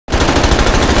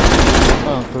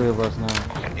only three of us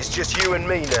now. It's just you and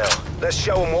me now. Let's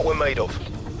show them what we're made of.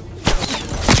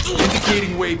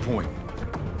 Indicating waypoint.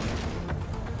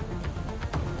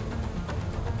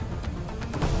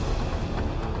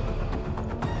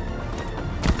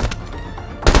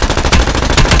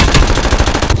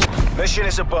 Mission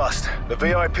is a bust. The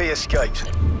VIP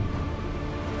escaped.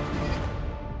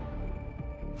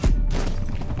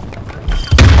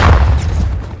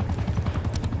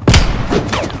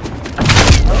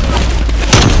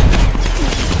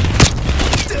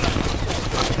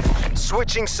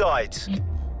 Switching sides.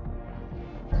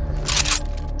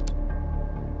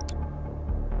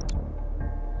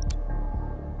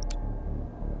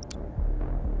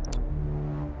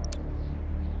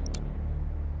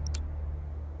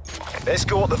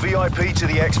 Escort the VIP to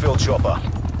the exfil chopper.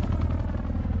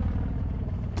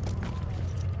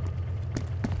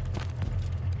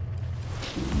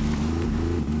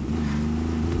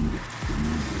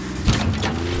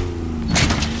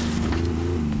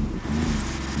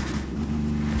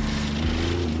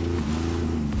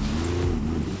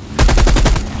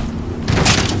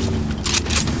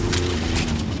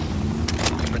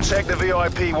 Protect the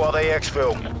VIP while they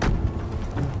exfil.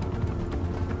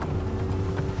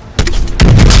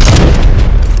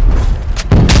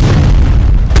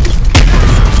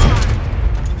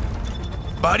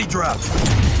 Body drop.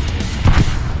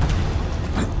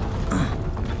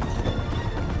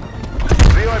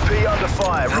 VIP under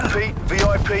fire. Repeat,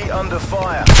 VIP under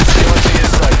fire. VIP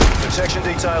is safe. Protection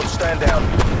details, stand down.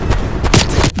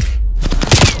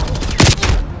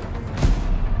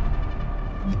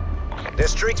 Their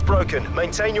streak's broken.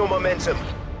 Maintain your momentum.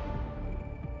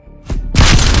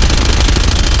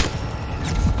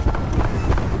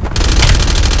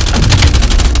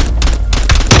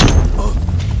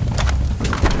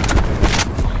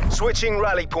 Switching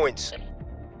rally points.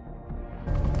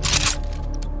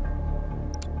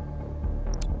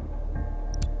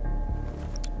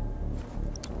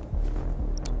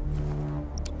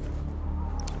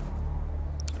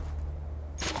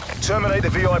 Terminate the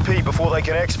VIP before they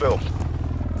can exfil.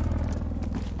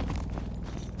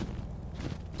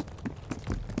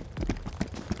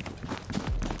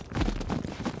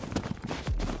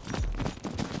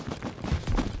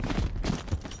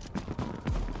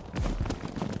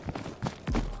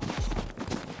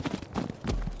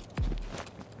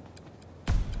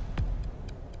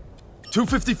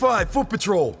 .255, foot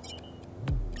patrol.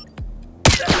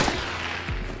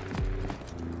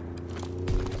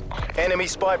 Enemy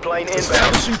spy plane inbound.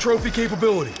 Establishing trophy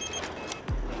capability.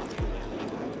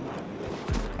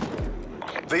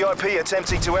 VIP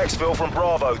attempting to exfil from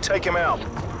Bravo. Take him out.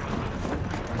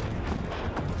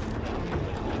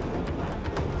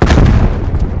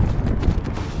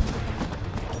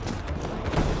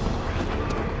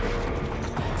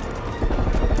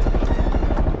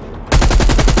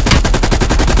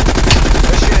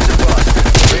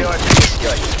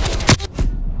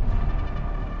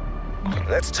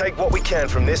 Let's take what we can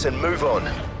from this and move on.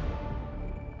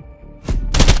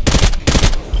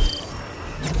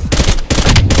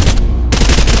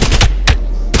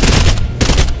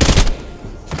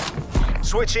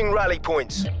 Switching rally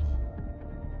points.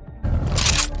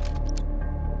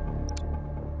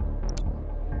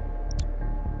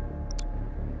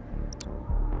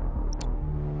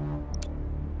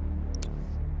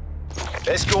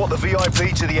 Escort the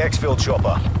VIP to the exfil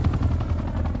chopper.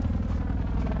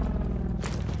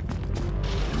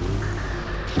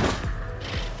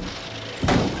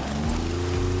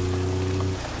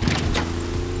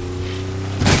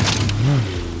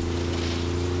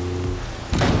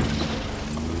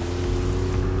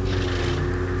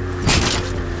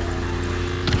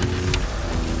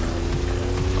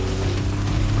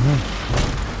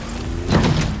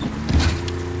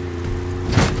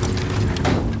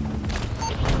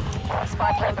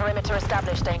 Spy plane perimeter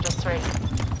established, Danger 3.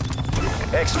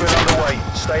 Exfil underway.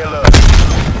 Stay alert.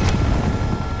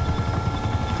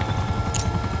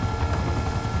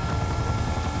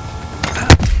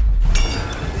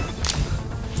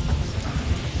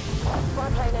 Spy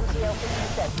plane MTL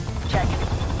 50%. Check.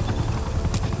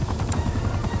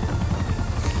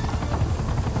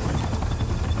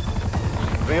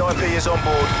 VIP is on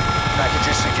board. Package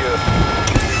is secure.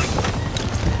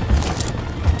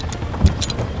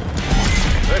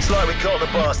 Looks like we caught the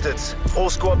bastards. All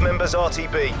squad members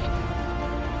RTB.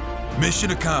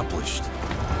 Mission accomplished.